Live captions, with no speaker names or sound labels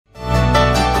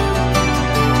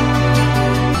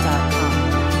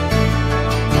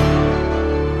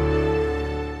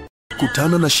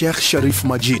Kutana na Sheikh Sharif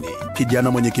Majini,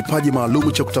 kijana mwenye kipaji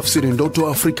maalumu cha kutafsiri ndoto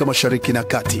Afrika Mashariki na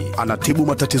Kati. Anatibu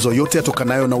matatizo yote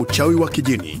yatokanayo na uchawi wa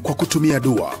kijini kwa kutumia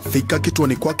dua. Fika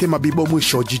kituoni kwake Mabibo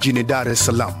Mwisho jijini Dar es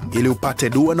Salaam ili upate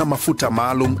dua na mafuta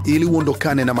maalum ili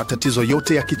uondokane na matatizo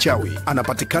yote ya kichawi.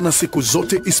 Anapatikana siku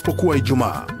zote isipokuwa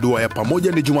Ijumaa. Dua ya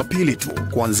pamoja ni Jumapili tu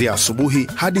kuanzia asubuhi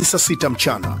hadi saa 6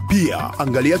 mchana. Pia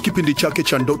angalia kipindi chake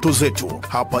cha Ndoto Zetu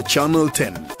hapa Channel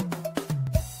 10.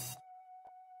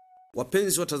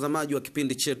 Wapenzi watazamaji wa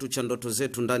kipindi chetu cha Ndoto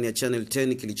Zetu ndani ya Channel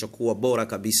 10 kilichokuwa bora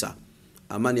kabisa.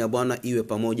 Amani ya Bwana iwe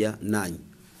pamoja nanyi.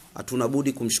 Hatuna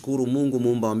budi kumshukuru Mungu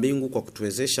muumba wa mbingu kwa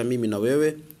kutuwezesha mimi na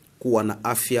wewe kuwa na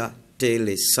afya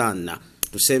tele sana.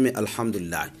 Tuseme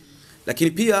alhamdulillah.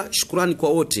 Lakini pia shukrani kwa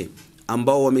wote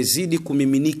ambao wamezidi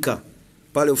kumiminika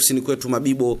pale ofisini kwetu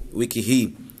Mabibo wiki hii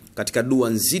katika dua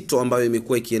nzito ambayo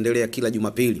imekuwa ikiendelea kila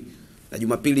Jumapili. Na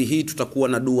Jumapili hii tutakuwa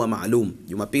na dua maalum.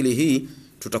 Jumapili hii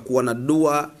tutakuwa na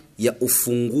dua ya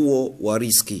ufunguo wa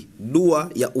riziki. Dua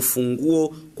ya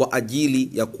ufunguo kwa ajili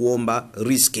ya kuomba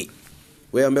riziki.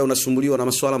 Wewe ambaye unasumbuliwa na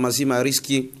masuala mazima ya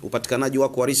riziki, upatikanaji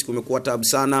wako wa riziki umekuwa taabu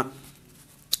sana.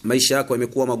 Maisha yako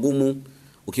yamekuwa magumu.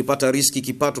 Ukipata riziki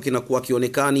kipato kinakuwa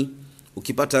kionekani.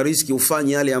 Ukipata riziki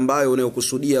ufanye yale ambayo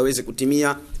unayokusudia yaweze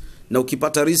kutimia. Na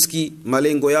ukipata riziki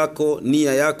malengo yako,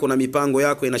 nia yako na mipango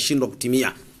yako inashindwa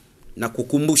kutimia. Na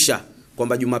kukumbusha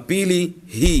kwamba Jumapili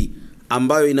hii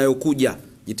ambayo inayokuja,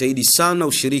 jitahidi sana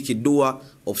ushiriki dua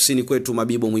ofisini kwetu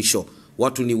Mabibo Mwisho.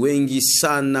 Watu ni wengi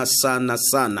sana sana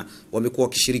sana wamekuwa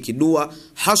wakishiriki dua,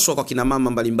 haswa kwa kina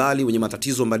mama mbalimbali wenye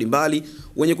matatizo mbalimbali,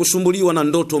 wenye kusumbuliwa na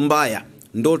ndoto mbaya,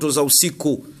 ndoto za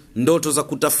usiku, ndoto za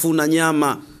kutafuna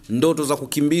nyama, ndoto za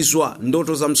kukimbizwa,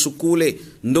 ndoto za msukule,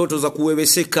 ndoto za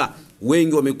kuweweseka.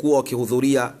 Wengi wamekuwa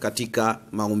wakihudhuria katika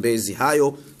maombezi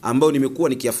hayo ambayo nimekuwa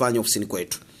nikiyafanya ofisini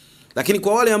kwetu. Lakini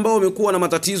kwa wale ambao wamekuwa na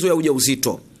matatizo ya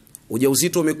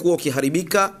ujauzito umekuwa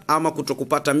ukiharibika, ama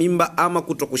kutokupata mimba ama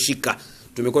kutokushika,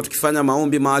 tumekuwa tukifanya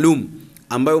maombi maalum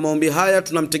ambayo maombi haya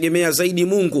tunamtegemea zaidi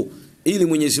Mungu ili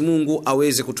Mwenyezi Mungu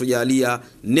aweze kutujalia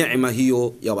neema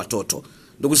hiyo ya watoto.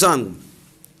 Ndugu zangu,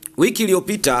 wiki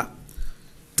iliyopita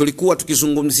tulikuwa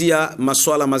tukizungumzia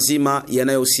masuala mazima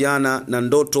yanayohusiana na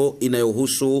ndoto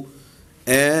inayohusu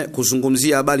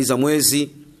kuzungumzia habari za mwezi.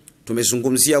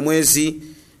 Tumezungumzia mwezi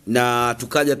na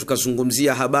tukaja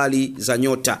tukazungumzia habari za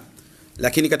nyota.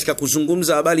 Lakini katika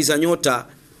kuzungumza habari za nyota,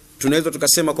 tunaweza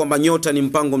tukasema kwamba nyota ni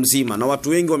mpango mzima, na watu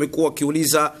wengi wamekuwa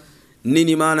wakiuliza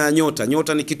nini maana ya nyota.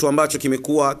 Nyota ni kitu ambacho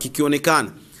kimekuwa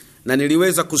kikionekana, na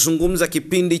niliweza kuzungumza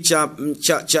kipindi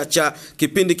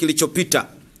kilichopita.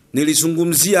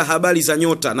 Nilizungumzia habari za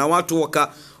nyota na watu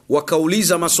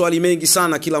wakauliza maswali mengi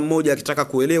sana, kila mmoja akitaka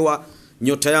kuelewa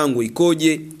nyota yangu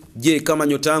ikoje. Je, kama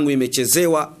nyota yangu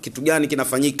imechezewa, kitu gani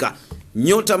kinafanyika?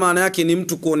 Nyota maana yake ni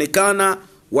mtu kuonekana,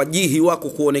 wajihi wako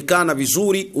kuonekana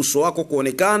vizuri, uso wako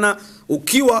kuonekana.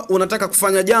 Ukiwa unataka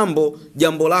kufanya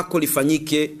jambo lako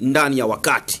lifanyike ndani ya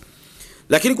wakati.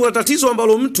 Lakini kuna tatizo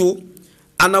ambalo mtu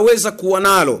anaweza kuwa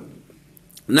nalo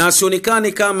na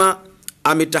asionekane kama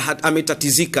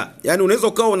ametatizika. Yani unaweza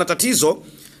ukawa una tatizo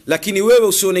lakini wewe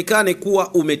usionekane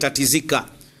kuwa umetatizika.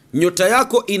 Nyota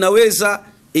yako inaweza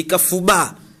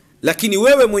ikafubaa, lakini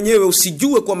wewe mwenyewe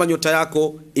usijue kwamba nyota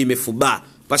yako imefubaa.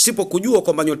 Pasipo kujua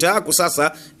kwamba nyota yako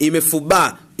sasa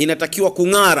imefubaa, inatakiwa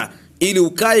kung'ara ili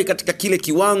ukae katika kile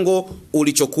kiwango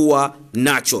ulichokuwa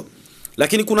nacho.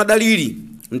 Lakini kuna dalili,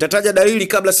 nitataja dalili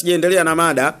kabla sijaendelea na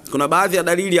mada. Kuna baadhi ya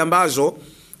dalili ambazo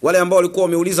wale ambao walikuwa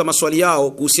wameuliza maswali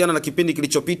yao kuhusiana na kipindi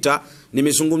kilichopita,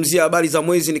 nimezungumzia habari za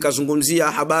mwezi,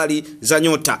 nikazungumzia habari za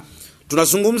nyota.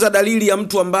 Tunazungumza dalili ya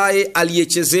mtu ambaye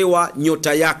aliyechezewa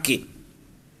nyota yake.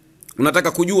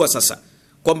 Unataka kujua sasa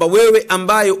kwamba wewe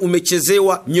ambaye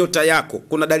umechezewa nyota yako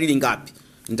kuna dalili ngapi?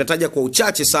 Nitataja kwa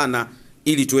uchache sana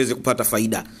ili tuweze kupata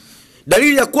faida.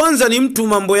 Dalili ya kwanza ni mtu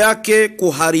mambo yake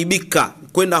kuharibika,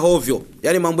 kwenda hovyo.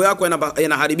 Yani mambo yako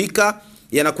yanaharibika,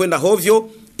 yanakwenda hovyo.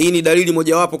 Hii ni dalili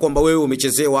mojawapo kwamba wewe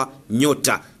umechezewa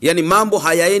nyota. Yani mambo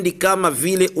hayaendi kama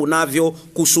vile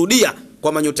unavyokusudia,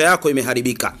 kwamba nyota yako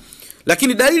imeharibika.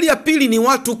 Lakini dalili ya pili ni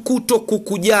watu kuto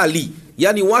kukujali.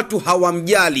 Yani watu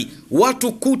hawamjali,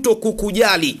 watu kuto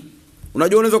kukujali.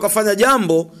 Unajua unaweza kufanya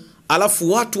jambo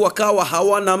alafu watu wakawa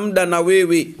hawana muda na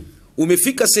wewe.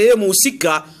 Umefika sehemu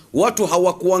husika, watu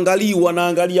hawakuangalii,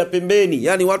 wanaangalia pembeni.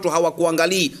 Yani watu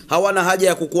hawakuangalii, hawana haja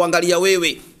ya kukuangalia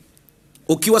wewe.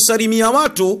 Ukiwasalimia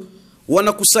watu,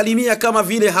 wanakusalimia kama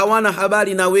vile hawana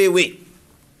habari na wewe.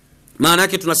 Maana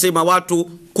yake tunasema watu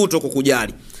kuto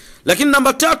kukujali. Lakini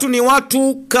namba 3 ni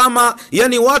watu kama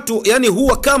yani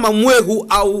huwa kama mwehu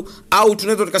au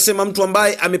tunaweza tukasema mtu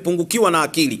ambaye amepungukiwa na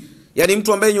akili. Yani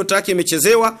mtu ambaye nyota yake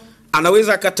imechezewa,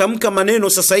 anaweza akatamka maneno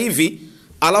sasa hivi,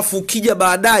 alafu ukija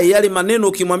baadaye yale maneno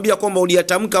ukimwambia kwamba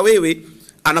uliyatamka wewe,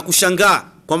 anakushangaa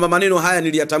kwamba maneno haya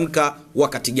niliyatamka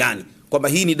wakati gani. Kwamba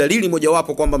hii ni dalili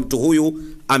mojawapo kwamba mtu huyu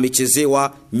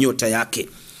amechezewa nyota yake.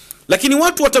 Lakini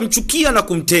watu watamchukia na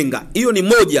kumtenga. Hiyo ni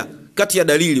moja kati ya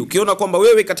dalili. Ukiona kwamba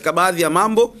wewe katika baadhi ya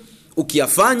mambo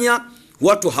ukiyafanya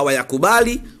watu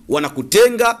hawayakubali,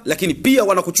 wanakutenga, lakini pia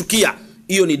wanakuchukia,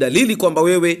 hiyo ni dalili kwamba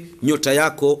wewe nyota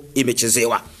yako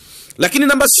imechezewa. Lakini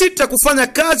namba 6, kufanya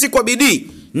kazi kwa bidii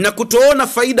na kutoona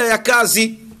faida ya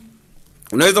kazi.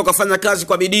 Unaweza ukafanya kazi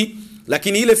kwa bidii,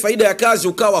 lakini ile faida ya kazi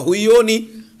ukawa huioni,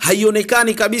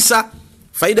 haionekani kabisa.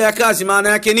 Faida ya kazi maana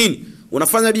yake nini?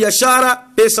 Unafanya biashara,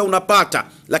 pesa unapata,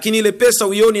 lakini ile pesa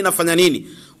huioni inafanya nini.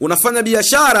 Unafanya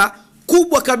biashara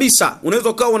kubwa kabisa, unaweza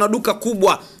ukawa una duka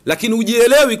kubwa, lakini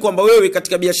ujielewi kwamba wewe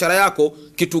katika biashara yako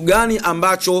kitu gani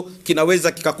ambacho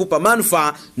kinaweza kikakupa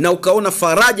manufaa na ukaona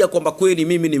faraja kwamba kweli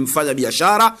mimi ni mfanya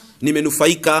biashara,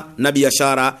 nimenufaika na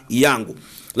biashara yangu.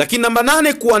 Lakini namba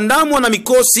 8, kuandamwa na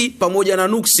mikosi pamoja na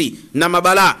nuksi na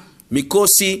mabalaa.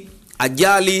 Mikosi,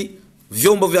 ajali,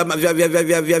 vyombo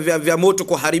vya moto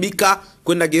kuharibika,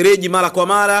 kwenda gereji mara kwa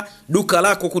mara, duka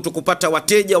lako kutokupata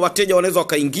wateja wanaweza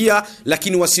wakaingia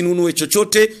lakini wasinunue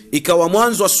chochote, ikawa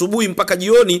mwanzo asubuhi mpaka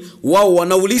jioni wao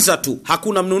wanauliza tu,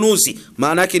 hakuna mnunuzi.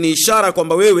 Maana yake ni ishara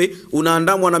kwamba wewe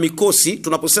unaandamwa na mikosi.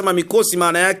 Tunaposema mikosi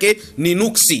maana yake ni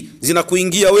nuksi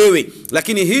zinakuingia wewe,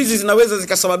 lakini hizi zinaweza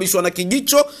zikasababishwa na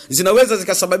kijicho, zinaweza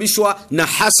zikasababishwa na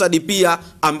hasadi pia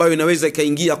ambayo inaweza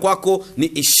ikaingia kwako. Ni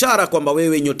ishara kwamba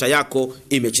wewe nyota yako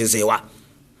imechezewa.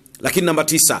 Lakini namba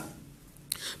 9,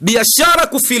 biashara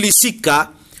kufilisika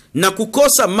na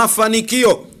kukosa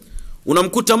mafanikio.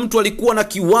 Unamkuta mtu alikuwa na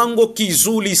kiwango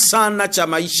kizuri sana cha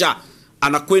maisha,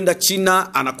 anakwenda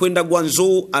China, anakwenda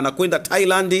Guangzhou, anakwenda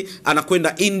Thailand,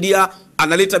 anakwenda India,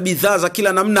 analeta bidhaa za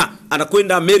kila namna,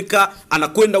 anakwenda Amerika,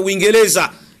 anakwenda Uingereza,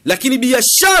 lakini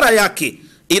biashara yake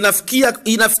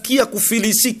inafikia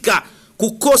kufilisika,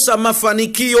 kukosa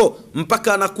mafanikio,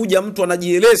 mpaka anakuja mtu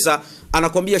anajieleza,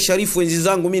 anakwambia, Sharifu, enzi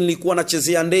zangu mimi nilikuwa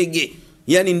nachezea ndege.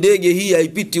 Yani ndege hii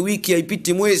haipiti wiki,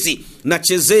 haipiti mwezi,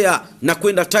 nachezea na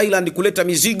kwenda Thailand kuleta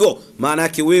mizigo. Maana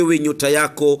yake wewe nyota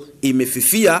yako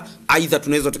imefifia, aidha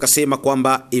tunaweza tukasema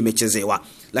kwamba imechezewa.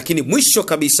 Lakini mwisho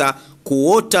kabisa,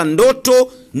 kuota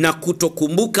ndoto na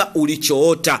kutokumbuka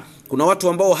ulichoota. Kuna watu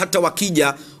ambao hata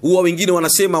wakija huwa wengine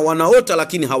wanasema wanaota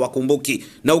lakini hawakumbuki.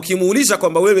 Na ukimuuliza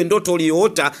kwamba wewe ndoto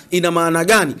uliyoota ina maana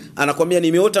gani, anakuambia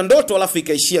nimeota ndoto alafu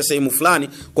ikaishia sehemu fulani,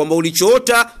 kwamba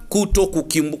ulichoota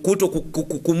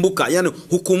kukumbuka, yani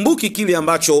hukumbuki kile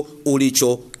ambacho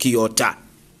ulichokiota.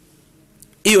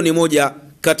 Hiyo ni moja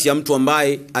kati ya mtu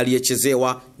ambaye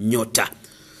aliyechezewa nyota.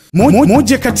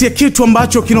 Moja kati ya kitu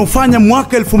ambacho kinaufanya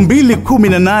mwaka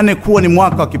 2018 kuwa ni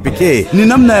mwaka wa kipekee ni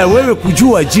namna ya wewe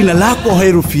kujua jina lako,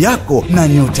 herufi yako na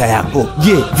nyota yako.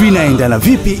 Je, vinaendana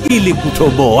vipi ili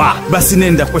kutoboa? Basi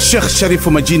nenda kwa Sheikh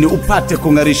Sharifu Majini upate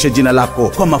kungarisha jina lako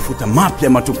kwa mafuta mapya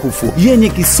matukufu yenye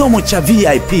kisomo cha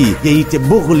VIP, yaite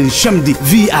Bughul Shamdi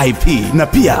VIP, na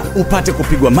pia upate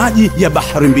kupigwa maji ya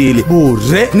bahari mbili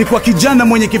bure. Ni kwa kijana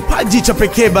mwenye kipaji cha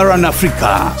pekee barani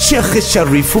Afrika, Sheikh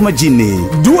Sharifu Majini.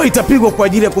 Dua itapigwa kwa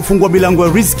ajili ya kufungua milango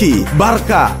ya riziki,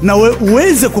 baraka, na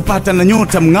uweze kupata na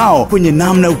nyota mngao kwenye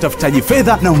namna ya utafutaji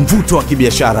fedha na mvuto wa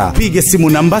kibiashara. Piga simu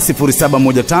namba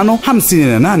 0715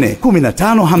 58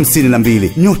 15 52.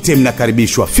 Nyote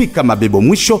mnakaribishwa. Fika Mabebo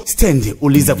mwisho stendi,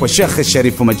 uliza kwa Sheikh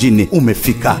Sharifu Majini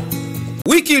umefika.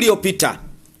 Wiki iliyopita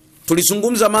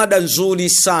tulizungumza mada nzuri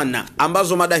sana,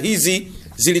 ambazo mada hizi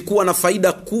zilikuwa na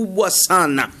faida kubwa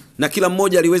sana na kila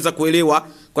mmoja aliweza kuelewa,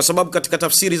 kwa sababu katika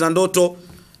tafsiri za ndoto,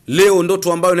 leo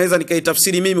ndoto ambayo naweza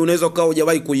nikaitafsiri mimi unaweza ukawa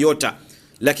hujawahi kuiota,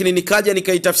 lakini nikaja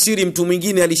nikaitafsiri mtu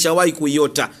mwingine alishawahi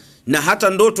kuiota. Na hata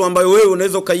ndoto ambayo wewe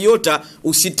unaweza ukaiota,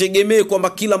 usitegemee kwamba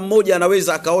kila mmoja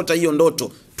anaweza akaota hiyo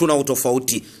ndoto. Tuna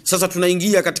utofauti. Sasa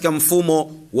tunaingia katika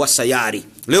mfumo wa sayari.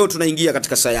 Leo tunaingia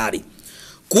katika sayari.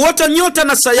 Kuota nyota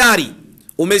na sayari.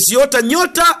 Umeziota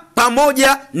nyota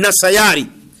pamoja na sayari,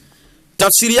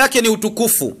 tafsiri yake ni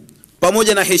utukufu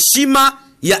pamoja na heshima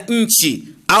ya nchi,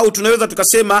 au tunaweza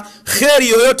tukasema kheri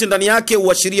yoyote ndani yake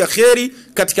huashiria kheri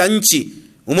katika nchi.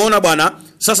 Umeona bwana?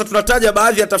 Sasa tunataja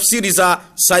baadhi ya tafsiri za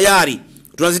sayari.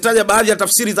 Tunazitaja baadhi ya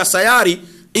tafsiri za sayari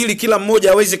ili kila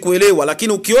mmoja aweze kuelewa.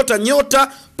 Lakini ukiota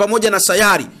nyota pamoja na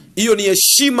sayari, hiyo ni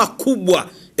heshima kubwa.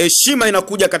 Heshima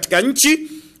inakuja katika nchi,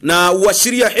 na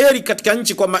uashiria heri katika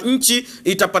nchi, kwamba nchi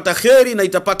itapata heri na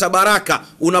itapata baraka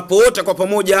unapoota kwa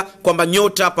pamoja kwamba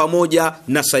nyota pamoja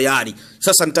na sayari.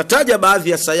 Sasa nitataja baadhi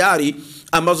ya sayari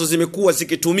ambazo zimekuwa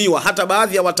zikitumiwa, hata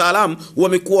baadhi ya wataalamu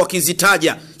wamekuwa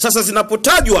wakizitaja. Sasa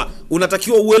zinapotajwa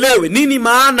unatakiwa uelewe nini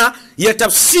maana ya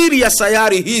tafsiri ya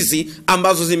sayari hizi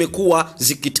ambazo zimekuwa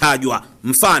zikitajwa.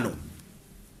 Mfano,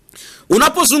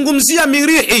 unapozungumzia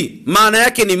Mirihi, maana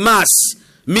yake ni Mars.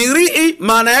 Mirihi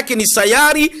maana yake ni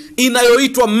sayari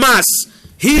inayoitwa Mars.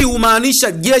 Hii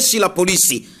humaanisha jeshi la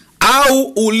polisi au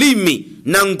ulimi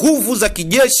na nguvu za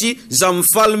kijeshi za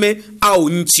mfalme au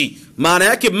nchi. Maana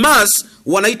yake Mars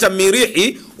wanaita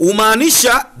Mirihi,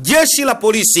 humaanisha jeshi la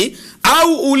polisi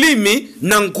au ulimi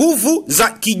na nguvu za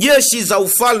kijeshi za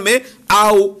ufalme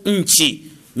au nchi.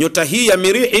 Nyota hii ya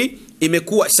Mirihi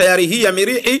imekuwa, sayari hii ya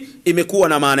Mirihi imekuwa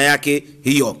na maana yake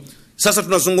hiyo. Sasa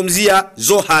tunazungumzia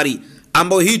Zohari,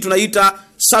 ambayo hii tunaita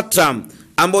Saturn,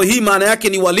 ambayo hii maana yake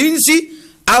ni walinzi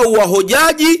au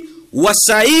wahojaji,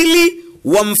 wasaili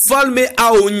wa mfalme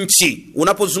au nchi.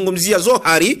 Unapozungumzia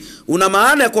Zohari una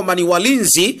maana ya kwamba ni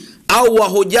walinzi au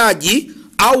wahojaji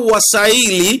au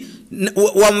wasaili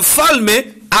wa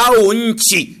mfalme au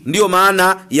nchi, ndio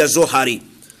maana ya Zohari.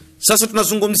 Sasa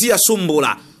tunazungumzia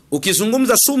Sumbula.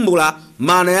 Ukizungumza Sumbula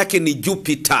maana yake ni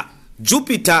Jupiter.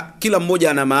 Jupiter kila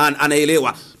mmoja ana maana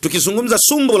anaelewa. Tukizungumza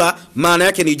Sumbula maana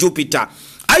yake ni Jupiter.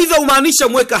 Aidha umaanisha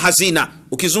mweka hazina.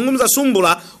 Ukizungumza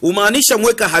Sumbula umaanisha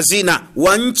mweka hazina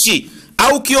wa nchi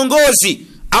au kiongozi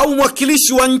au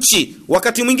mwakilishi wa nchi.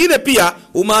 Wakati mwingine pia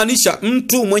umaanisha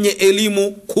mtu mwenye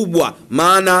elimu kubwa,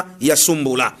 maana ya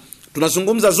Sumbula.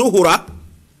 Tunazungumza Zuhura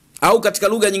au katika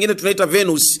lugha nyingine tunaita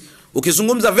Venus.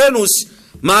 Ukizungumza Venus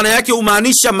maana yake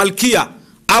umaanisha malkia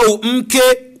au mke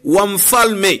wa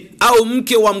mfalme au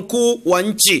mke wa mkuu wa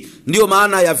nchi, ndio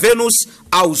maana ya Venus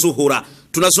au Zuhura.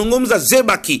 Tunazungumza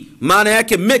Zebaki, maana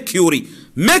yake Mercury.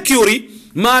 Mercury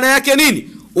maana yake nini?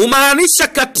 Umaanisha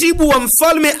katibu wa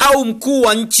mfalme au mkuu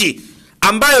wa nchi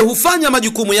ambaye hufanya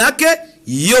majukumu yake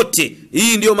yote.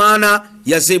 Hii ndio maana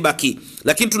ya Zebaki.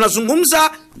 Lakini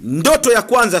tunazungumza ndoto ya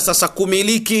kwanza sasa,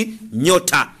 kumiliki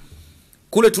nyota.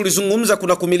 Kule tulizungumza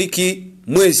kuna kumiliki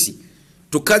mwezi,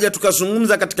 tukaja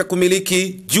tukazungumza katika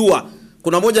kumiliki jua.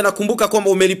 Kuna moja nakumbuka kwamba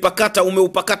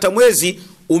umeupakata mwezi,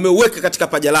 umeuweka katika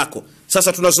paja lako.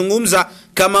 Sasa tunazungumza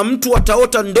kama mtu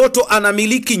ataota ndoto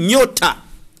anamiliki nyota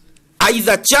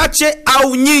aidha chache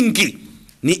au nyingi,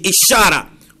 ni ishara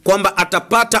kwamba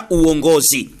atapata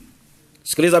uongozi.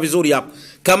 Sikiliza vizuri hapo.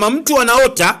 Kama mtu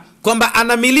anaota kwamba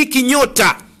anamiliki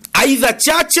nyota aidha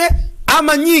chache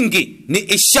ama nyingi, ni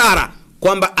ishara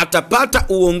kwamba atapata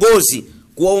uongozi,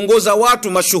 kuwaongoza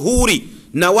watu mashuhuri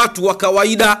na watu wa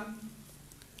kawaida.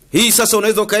 Hii sasa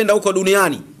unaweza ukaenda huko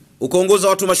duniani ukaongoza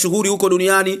watu mashuhuri huko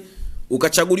duniani,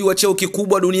 ukachaguliwa cheo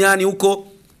kikubwa duniani huko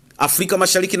Afrika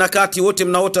Mashariki na Kati. Wote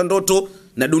mnaota ndoto,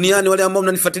 na duniani wale ambao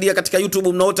mnanifuatilia katika YouTube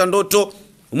mnaota ndoto.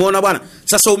 Umeona bwana?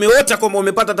 Sasa umeota kwamba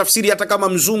umepata tafsiri, hata kama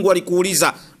mzungu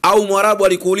alikuuliza au Mwarabu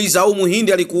alikuuliza au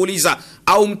Muhindi alikuuliza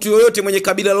au mtu yoyote mwenye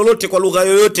kabila lolote kwa lugha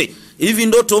yoyote. Hivi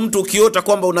ndoto mtu ukiota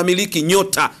kwamba unamiliki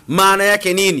nyota, maana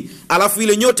yake nini? Alafu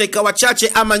ile nyota ikawa chache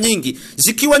ama nyingi.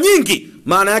 Zikiwa nyingi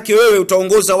maana yake wewe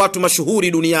utaongoza watu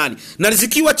mashuhuri duniani, na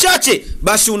zikiwa chache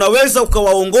basi unaweza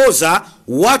ukawaongoza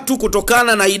watu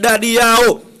kutokana na idadi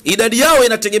yao. Idadi yao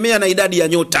inategemea na idadi ya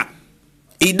nyota.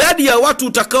 Idadi ya watu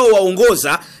utakao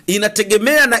waongoza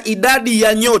inategemea na idadi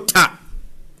ya nyota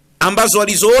ambazo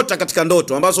walizoota katika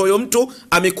ndoto, ambazo huyo mtu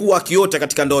amekuwa akiota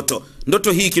katika ndoto.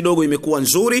 Ndoto hii kidogo imekuwa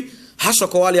nzuri, hasa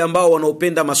kwa wale ambao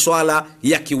wanaopenda masuala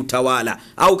ya kiutawala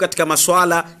au katika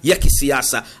masuala ya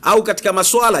kisiasa au katika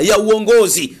masuala ya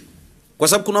uongozi. Kwa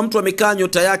sababu kuna mtu amekaa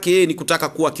nyota yake yeye ni kutaka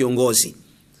kuwa kiongozi.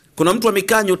 Kuna mtu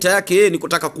amekaa nyota yake yeye ni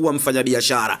kutaka kuwa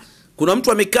mfanyabiashara. Kuna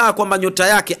mtu amekaa kwamba nyota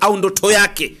yake au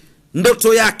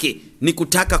ndoto yake ni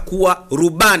kutaka kuwa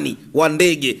rubani wa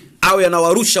ndege au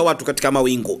yanawarusha watu katika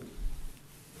mawingu.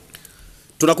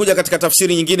 Tunakuja katika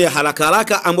tafsiri nyingine ya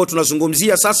haraka ambayo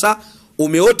tunazungumzia sasa.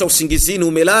 Umeota usingizini,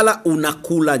 umelala,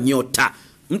 unakula nyota.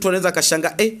 Mtu anaweza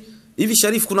akashangaa, hivi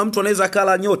Sharifu, kuna mtu anaweza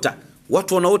akala nyota?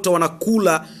 Watu wanaota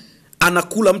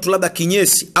anakula mtu labda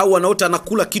kinyesi, au anaota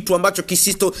anakula kitu ambacho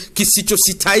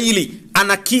kisichostahili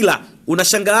anakila.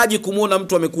 Unashangaaje kumuona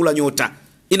mtu amekula nyota?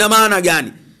 Ina maana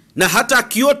gani? Na hata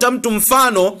akiota mtu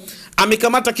mfano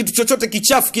amekamata kitu chochote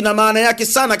kichafu, kina maana yake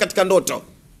sana katika ndoto.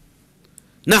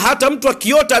 Na hata mtu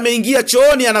akiota ameingia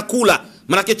chooni anakula,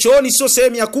 manake chooni sio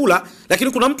sehemu ya kula,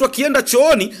 lakini kuna mtu akienda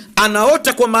chooni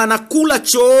anaota kwa maana kula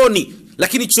chooni,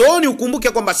 lakini chooni ukumbuke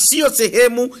kwamba sio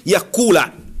sehemu ya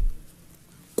kula.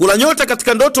 Kula nyota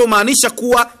katika ndoto humaanisha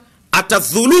kuwa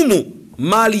atadhulumu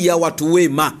mali ya watu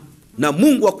wema. na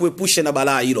Mungu akuepushe na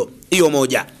balaa hilo. Hiyo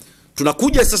moja.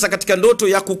 Tunakuja sasa katika ndoto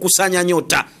ya kukusanya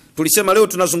nyota. Tulisema leo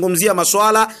tunazungumzia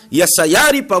masuala ya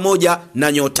sayari pamoja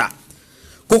na nyota.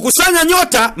 Kukusanya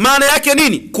nyota maana yake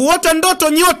nini? Kuota ndoto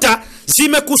nyota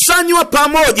zimekusanywa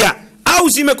pamoja au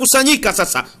zimekusanyika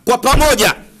sasa kwa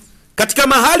pamoja katika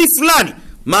mahali fulani.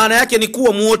 Maana yake ni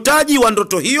kuwa muotaji wa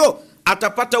ndoto hiyo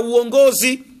atapata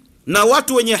uongozi na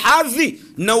watu wenye hadhi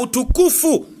na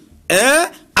utukufu,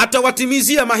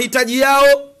 atawatimizia mahitaji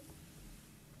yao.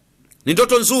 Ni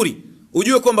ndoto nzuri.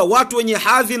 Ujue kwamba watu wenye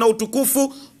hadhi na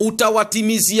utukufu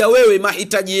utawatimizia wewe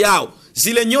mahitaji yao.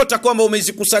 Zile nyota kwamba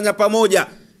umezikusanya pamoja.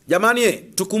 Jamani,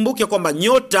 tukumbuke kwamba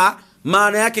nyota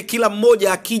maana yake kila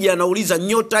mmoja akija anauliza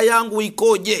nyota yangu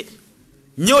ikoje.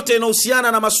 Nyota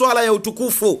inahusiana na masuala ya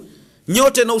utukufu.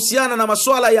 Nyota inahusiana na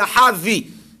masuala ya hadhi.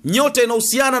 Nyota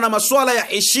inahusiana na masuala ya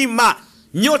heshima.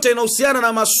 Nyota inahusiana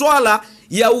na masuala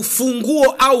ya ufunguo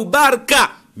au baraka.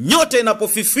 Nyota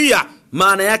inapofifia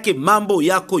maana yake mambo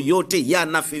yako yote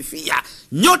yanafifia.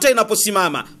 Nyota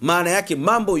inaposimama maana yake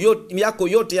mambo yako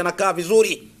yote yanakaa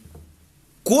vizuri.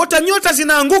 Kuota nyota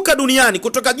zinaanguka duniani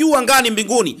kutoka juu angani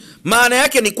mbinguni, maana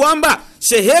yake ni kwamba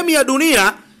sehemu ya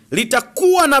dunia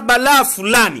litakuwa na balaa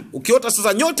fulani. Ukiota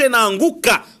sasa nyota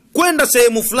inaanguka kwenda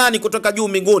sehemu fulani kutoka juu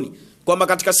mbinguni, kwamba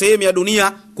katika sehemu ya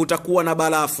dunia kutakuwa na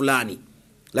balaa fulani.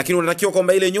 Lakini unatakiwa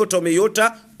kwamba ile nyota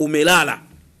umeiota umelala.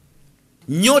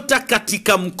 Nyota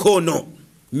katika mkono.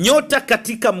 Nyota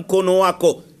katika mkono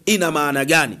wako ina maana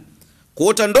gani?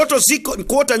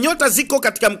 Kuota nyota ziko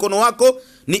katika mkono wako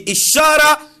ni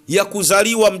ishara ya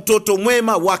kuzaliwa mtoto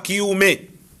mwema wa kiume.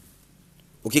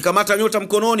 Ukikamata nyota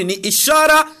mkononi ni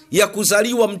ishara ya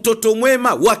kuzaliwa mtoto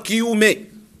mwema wa kiume.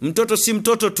 Mtoto si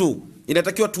mtoto tu.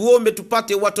 Inatakiwa tuombe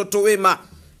tupate watoto wema,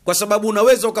 kwa sababu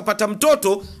unaweza ukapata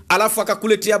mtoto alafu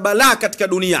akakuletea balaa katika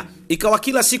dunia. Ikawa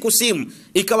kila siku simu,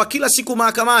 ikawa kila siku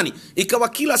mahakamani, ikawa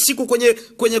kila siku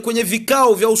kwenye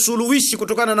vikao vya usuluhishi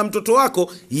kutokana na mtoto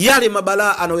wako, yale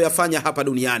mabalaa anayoyafanya hapa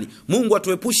duniani. Mungu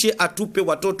atuepushe, atupe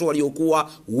watoto waliokuwa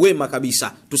wema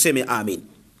kabisa. Tuseme amin.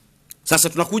 Sasa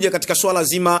tunakuja katika swala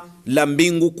zima la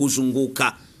mbingu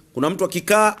kuzunguka. Kuna mtu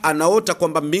akikaa anaota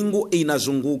kwamba mbingu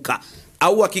inazunguka,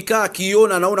 au akikaa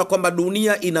akiona anaona kwamba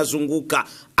dunia inazunguka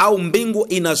au mbingu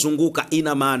inazunguka.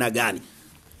 Ina maana gani?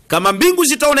 Kama mbingu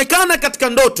zitaonekana katika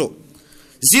ndoto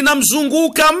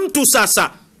zinamzunguka mtu,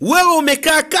 sasa wewe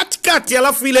umekaa katikati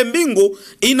alafu ile mbingu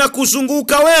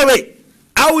inakuzunguka wewe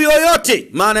au yoyote,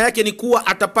 maana yake ni kuwa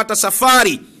atapata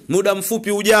safari muda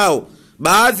mfupi ujao.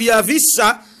 Baadhi ya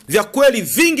visa vya kweli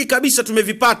vingi kabisa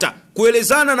tumevipata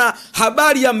kuelezana na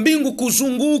habari ya mbingu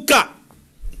kuzunguka.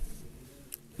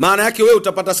 Maana yake wewe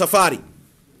utapata safari.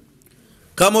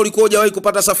 Kama ulikuwa hujawahi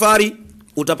kupata safari,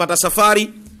 utapata safari.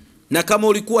 Na kama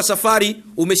ulikuwa safari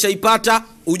umeshaipata,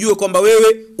 ujue kwamba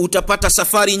wewe utapata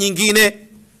safari nyingine.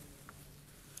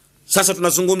 Sasa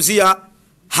tunazungumzia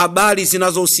habari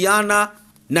zinazohusiana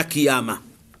na kiyama.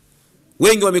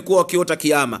 Wengi wamekuwa wakiota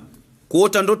kiyama.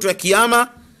 Kuota ndoto ya kiyama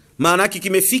maana yake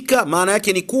kimefika, maana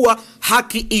yake ni kuwa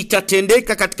haki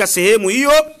itatendeka katika sehemu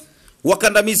hiyo.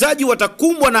 Wakandamizaji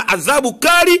watakumbwa na adhabu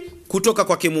kali kutoka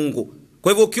kwake Mungu.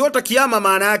 Kwa hivyo ukiota kiyama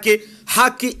maana yake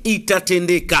haki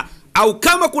itatendeka, au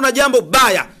kama kuna jambo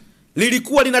baya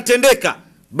lilikuwa linatendeka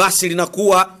basi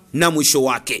linakuwa na mwisho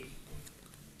wake.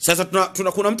 Sasa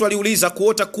kuna mtu aliuliza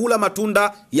kuota kula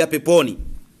matunda ya peponi.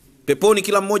 Peponi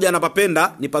kila mmoja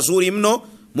anapapenda, ni pazuri mno.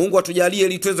 Mungu atujalie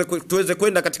ili tuweze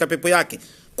kwenda katika pepo yake.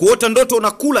 Kuota ndoto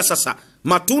unakula sasa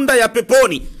matunda ya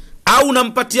peponi au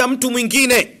unampatia mtu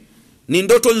mwingine, ni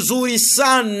ndoto nzuri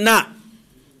sana.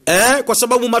 Kwa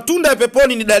sababu matunda ya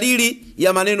peponi ni dalili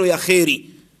ya maneno ya kheri,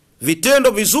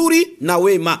 vitendo vizuri na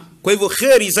wema. Kwa hivyo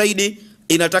kheri zaidi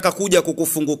inataka kuja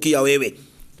kukufungukia wewe.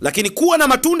 Lakini kuwa na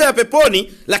matunda ya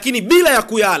peponi lakini bila ya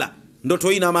kuyala, ndoto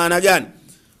hii ina maana gani?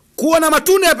 Kuwa na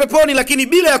matunda ya peponi lakini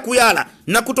bila ya kuyala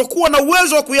na kutokuwa na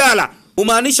uwezo wa kuyala,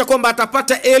 umaanisha kwamba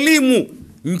atapata elimu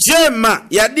njema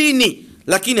ya dini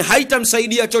lakini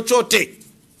haitamsaidia chochote.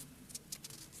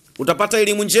 Utapata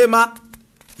elimu njema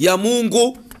ya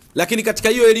Mungu, lakini katika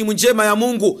hiyo elimu njema ya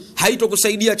Mungu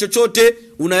haitokusaidia chochote.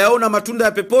 Unayaona matunda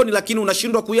ya peponi lakini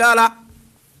unashindwa kuyala.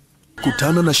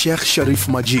 Kutana na Sheikh Sharif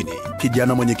Majini,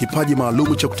 kijana mwenye kipaji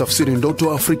maalumu cha kutafsiri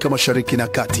ndoto Afrika Mashariki na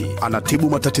Kati. Anatibu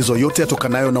matatizo yote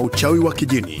yatokanayo na uchawi wa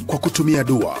kijini kwa kutumia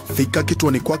dua. Fika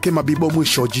kituoni kwake Mabibo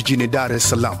Mwisho jijini Dar es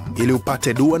Salaam ili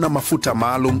upate dua na mafuta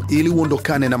maalum ili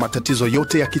uondokane na matatizo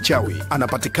yote ya kichawi.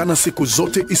 Anapatikana siku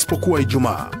zote isipokuwa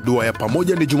Ijumaa. Dua ya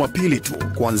pamoja ni Jumapili tu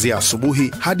kuanzia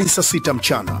asubuhi hadi saa 6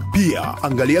 mchana. Pia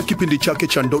angalia kipindi chake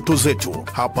cha Ndoto Zetu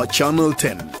hapa Channel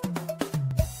 10.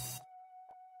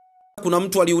 Kuna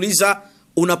mtu aliuliza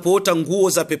unapoota nguo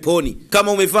za peponi.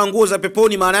 Kama umevaa nguo za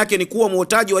peponi, maana yake ni kuwa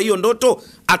muotaji wa hiyo ndoto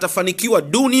atafanikiwa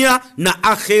dunia na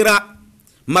akhera.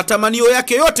 Matamanio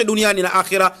yake yote duniani na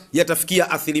akhera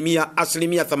yatafikia asilimia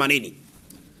 80.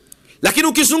 Lakini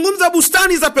ukizungumza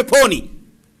bustani za peponi,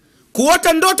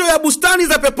 kuota ndoto ya bustani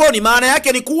za peponi, maana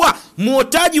yake ni kuwa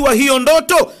muotaji wa hiyo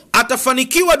ndoto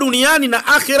atafanikiwa duniani na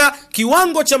akhera.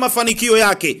 Kiwango cha mafanikio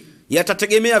yake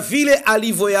yatategemea vile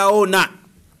alivyoyaona.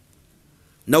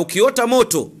 Na ukiota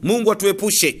moto, Mungu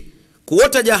atuepushe,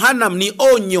 kuota jahannam ni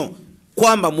onyo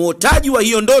kwamba muotaji wa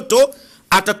hiyo ndoto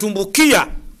atatumbukia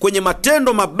kwenye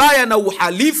matendo mabaya na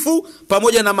uhalifu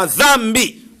pamoja na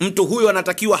madhambi. Mtu huyo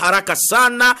anatakiwa haraka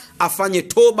sana afanye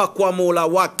toba kwa Mola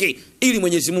wake ili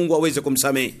Mwenyezi Mungu aweze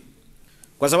kumsamehe.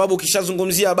 Kwa sababu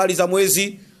ukishazungumzia habari za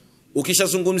mwezi,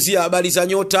 ukishazungumzia habari za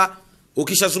nyota,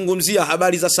 ukishazungumzia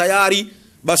habari za sayari,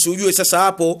 basi ujue sasa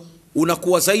hapo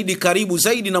unakuwa zaidi karibu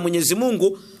zaidi na Mwenyezi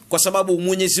Mungu, kwa sababu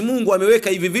Mwenyezi Mungu ameweka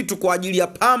hivi vitu kwa ajili ya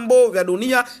pambo vya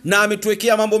dunia na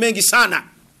ametuwekea mambo mengi sana.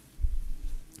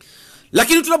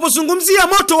 Lakini tunapozungumzia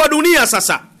moto wa dunia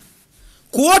sasa,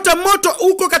 kuota moto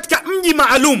uko katika mji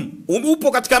maalum,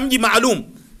 upo katika mji maalum,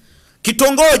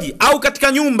 kitongoji au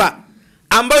katika nyumba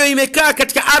ambayo imekaa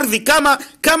katika ardhi, kama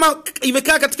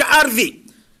imekaa katika ardhi,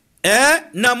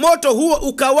 na moto huo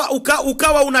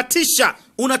ukawa unatisha,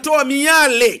 unatoa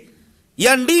miale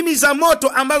ya ndimi za moto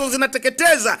ambazo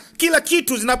zinateketeza kila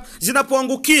kitu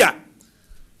zinapoangukia,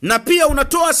 na pia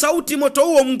unatoa sauti moto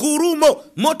huo, mgurumo,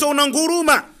 moto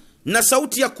unanguruma na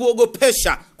sauti ya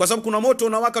kuogopesha, kwa sababu kuna moto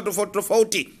unawaka tofauti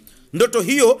tofauti. Ndoto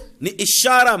hiyo ni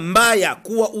ishara mbaya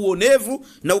kuwa uonevu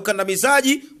na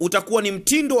ukandamizaji utakuwa ni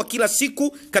mtindo wa kila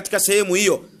siku katika sehemu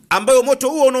hiyo ambayo moto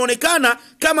huo unaonekana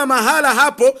kama mahala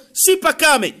hapo si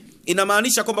pakame.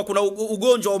 Inamaanisha kwamba kuna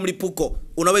ugonjwa wa mlipuko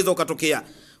unaweza ukatokea,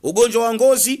 ugonjwa wa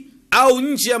ngozi au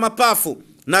nje ya mapafu,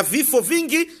 na vifo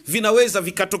vingi vinaweza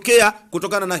vikatokea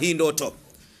kutokana na hii ndoto.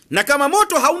 Na kama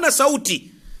moto hauna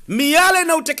sauti, miale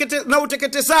na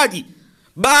uteketezaji,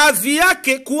 baadhi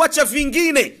yake kuacha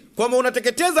vingine, kwamba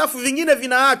unateketeza afu vingine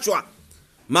vinaachwa,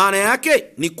 maana yake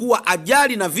ni kuwa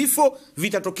ajali na vifo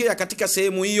vitatokea katika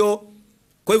sehemu hiyo.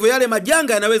 Kwa hivyo yale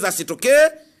majanga yanaweza asitokee,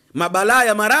 mabalaa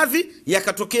ya maradhi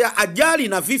yakatokea, ajali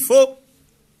na vifo.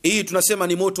 Hii tunasema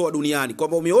ni moto wa duniani,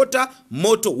 kwamba umeota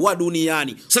moto wa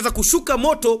duniani. Sasa kushuka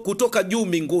moto kutoka juu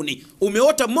mbinguni,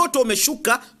 umeota moto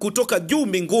umeshuka kutoka juu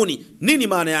mbinguni, nini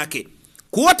maana yake?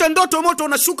 Kuota ndoto moto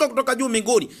unashuka kutoka juu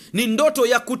mbinguni ni ndoto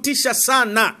ya kutisha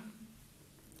sana.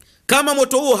 Kama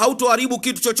moto huo hautoharibu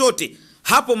kitu chochote,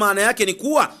 hapo maana yake ni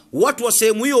kuwa watu wa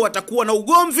sehemu hiyo watakuwa na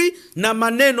ugomvi na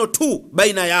maneno tu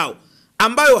baina yao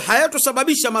ambayo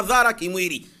hayatosababisha madhara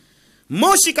kimwili.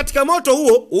 Moshi katika moto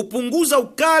huo upunguza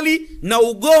ukali na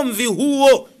ugomvi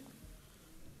huo.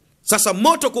 Sasa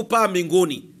moto kupaa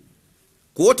mbinguni,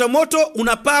 kuota moto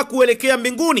unapaa kuelekea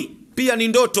mbinguni, pia ni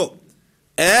ndoto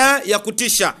ya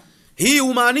kutisha. Hii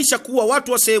humaanisha kuwa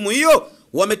watu wa sehemu hiyo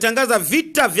wametangaza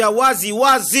vita vya wazi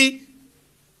wazi,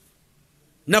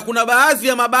 na kuna baadhi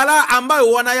ya mabalaa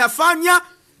ambayo wanayafanya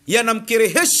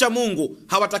yanamkerehesha Mungu,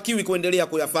 hawatakiwi kuendelea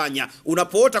kuyafanya.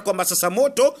 Unapoota kwamba sasa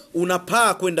moto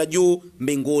unapaa kwenda juu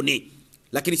mbinguni,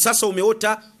 lakini sasa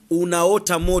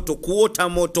unaota moto. Kuota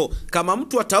moto, kama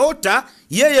mtu ataota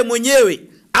yeye mwenyewe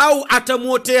au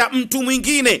atamuotea mtu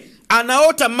mwingine,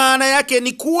 anaota, maana yake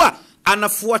ni kuwa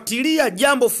anafuatilia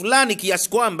jambo fulani kiasi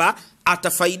kwamba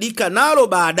atafaidika nalo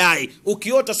baadaye.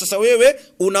 Ukiota sasa wewe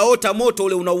unaota moto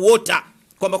ule, unauota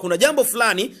kwamba kuna jambo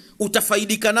fulani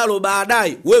utafaidika nalo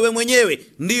baadaye, wewe mwenyewe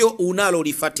ndio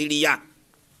unalolifuatilia.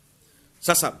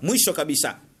 Sasa mwisho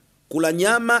kabisa, kula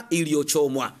nyama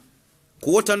iliyochomwa.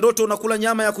 Kuota ndoto unakula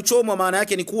nyama ya kuchomwa, maana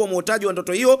yake ni kuwa muotaji wa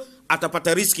ndoto hiyo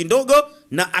atapata riski ndogo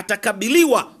na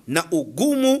atakabiliwa na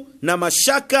ugumu na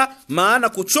mashaka, maana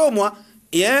kuchomwa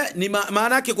ni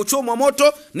maana yake kuchomwa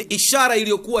moto ni ishara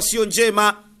iliyokuwa sio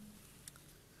njema.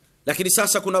 Lakini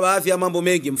sasa kuna baadhi ya mambo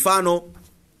mengi, mfano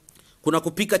kuna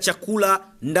kupika chakula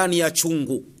ndani ya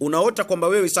chungu. Unaota kwamba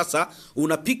wewe sasa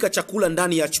unapika chakula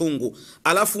ndani ya chungu,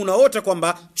 alafu unaota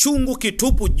kwamba chungu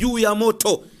kitupu juu ya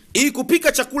moto. Hii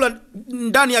kupika chakula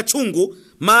ndani ya chungu,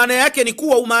 maana yake ni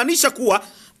kuwa, umaanisha kuwa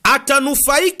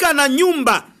atanufaika na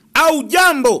nyumba au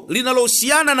jambo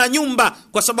linalohusiana na nyumba,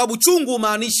 kwa sababu chungu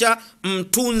umaanisha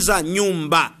mtunza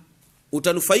nyumba,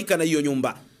 utanufaika na hiyo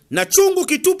nyumba. Na chungu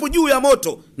kitupu juu ya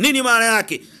moto, nini maana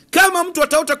yake? Kama mtu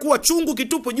ataota kuwa chungu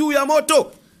kitupu juu ya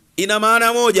moto, ina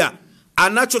maana moja,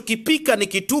 anachokipika ni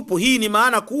kitupu. Hii ni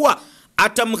maana kuwa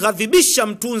atamghadhibisha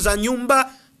mtunza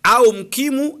nyumba au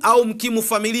mkimu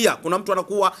familia. Kuna mtu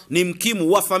anakuwa ni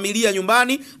mkimu wa familia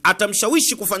nyumbani,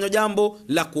 atamshawishi kufanya jambo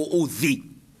la kuudhi.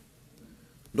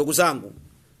 Ndugu zangu,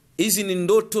 Hizi ni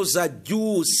ndoto za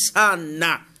juu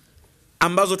sana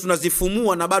ambazo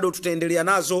tunazifumua na bado tutaendelea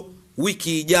nazo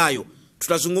wiki ijayo.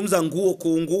 Tutazungumza nguo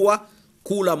kuungua,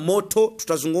 kula moto,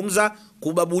 tutazungumza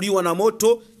kubabuliwa na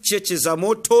moto, cheche za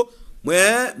moto,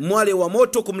 mwale wa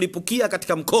moto kumlipukia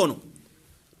katika mkono.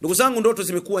 Ndugu zangu, ndoto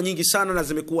zimekuwa nyingi sana na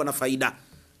zimekuwa na faida.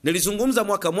 Nilizungumza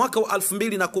mwaka wa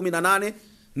 2018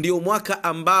 ndio mwaka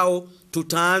ambao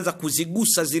tutaanza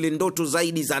kuzigusa zile ndoto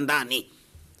zaidi za ndani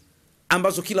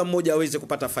ambazo kila mmoja aweze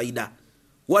kupata faida.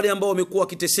 Wale ambao wamekuwa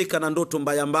wakiteseka na ndoto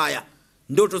mbaya mbaya,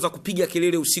 ndoto za kupiga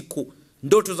kelele usiku,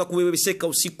 ndoto za kuweweseka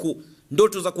usiku,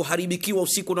 ndoto za kuharibikiwa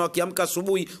usiku na wakiamka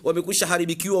asubuhi wamekwisha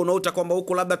haribikiwa, unaota kwamba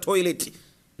uko labda toilet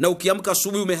na ukiamka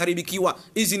asubuhi umeharibikiwa.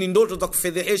 Hizi ni ndoto za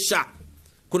kufedhehesha.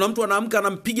 Kuna mtu anaamka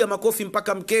anampiga makofi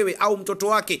mpaka mkewe au mtoto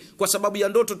wake kwa sababu ya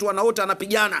ndoto tu anaota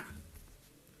anapigana.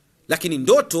 Lakini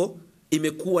ndoto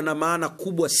imekuwa na maana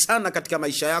kubwa sana katika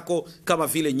maisha yako kama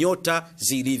vile nyota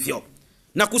zilivyo.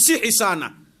 Na kusihi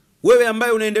sana wewe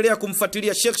ambaye unaendelea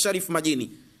kumfuatilia Sheikh Sharif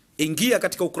Majini, ingia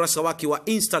katika ukurasa wake wa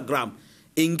Instagram,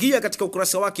 ingia katika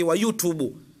ukurasa wake wa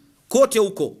YouTube, kote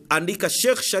huko andika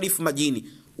Sheikh Sharif Majini,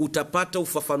 utapata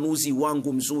ufafanuzi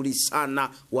wangu mzuri sana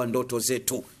wa ndoto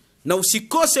zetu. Na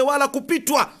usikose wala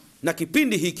kupitwa na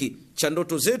kipindi hiki cha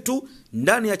ndoto zetu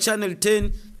ndani ya Channel 10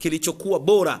 kilichokuwa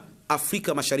bora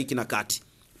Afrika Mashariki na Kati.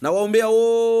 Na waombea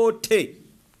wote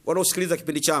wanaosikiliza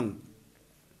kipindi changu,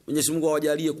 Mwenyezi Mungu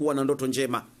awajalie kuwa na ndoto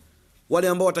njema. Wale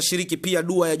ambao watashiriki pia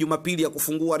dua ya Jumapili ya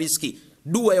kufungua riziki,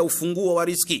 dua ya ufunguo wa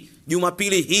riziki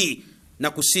Jumapili hii, na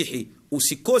kusihi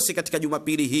usikose katika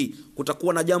Jumapili hii.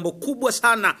 Kutakuwa na jambo kubwa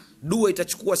sana. Dua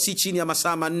itachukua si chini ya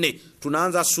masaa 4.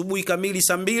 Tunaanza asubuhi kamili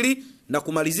saa 2 na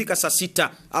kumalizika saa 6.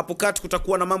 Hapo kati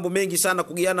kutakuwa na mambo mengi sana,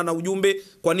 kugiana na ujumbe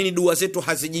kwa nini dua zetu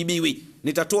hazijibiwi.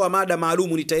 Nitatoa mada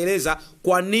maalumu, nitaeleza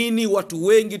kwa nini watu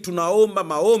wengi tunaomba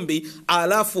maombi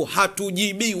alafu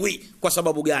hatujibiwi, kwa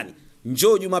sababu gani.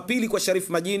 Njoo Jumapili kwa Sharif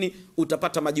Majini,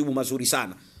 utapata majibu mazuri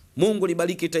sana. Mungu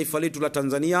libariki taifa letu la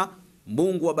Tanzania.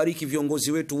 Mungu wabariki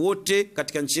viongozi wetu wote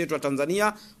katika nchi yetu ya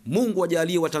Tanzania. Mungu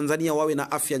ajalie wa Tanzania wawe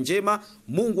na afya njema.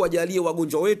 Mungu ajalie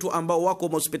wagonjwa wetu ambao wako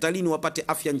hospitalini wapate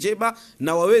afya njema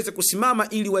na waweze kusimama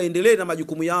ili waendelee na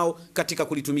majukumu yao katika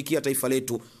kulitumikia taifa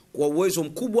letu. Kwa uwezo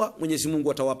mkubwa Mwenyezi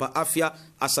Mungu atawapa afya.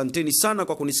 Asanteni sana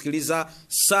kwa kunisikiliza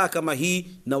saa kama hii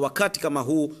na wakati kama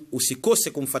huu. Usikose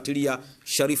kumfuatilia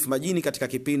Sharif Majini katika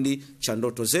kipindi cha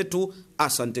ndoto zetu.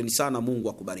 Asanteni sana, Mungu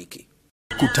akubariki.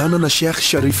 Kutana na Sheikh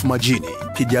Sharif Majini,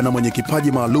 kijana mwenye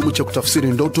kipaji maalumu cha kutafsiri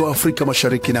ndoto Afrika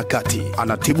Mashariki na Kati.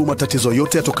 Anatibu matatizo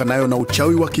yote yatokanayo na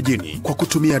uchawi wa kijini kwa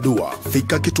kutumia dua.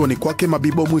 Fika kituoni kwake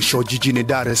Mabibo Mwisho jijini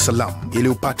Dar es Salaam ili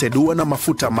upate dua na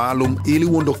mafuta maalum ili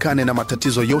uondokane na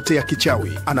matatizo yote ya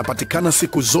kichawi. Anapatikana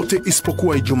siku zote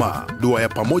isipokuwa Ijumaa. Dua ya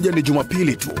pamoja ni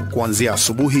Jumapili tu kuanzia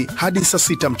asubuhi hadi saa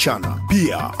 6 mchana.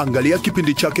 Pia angalia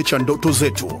kipindi chake cha ndoto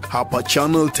zetu hapa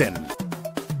Channel 10.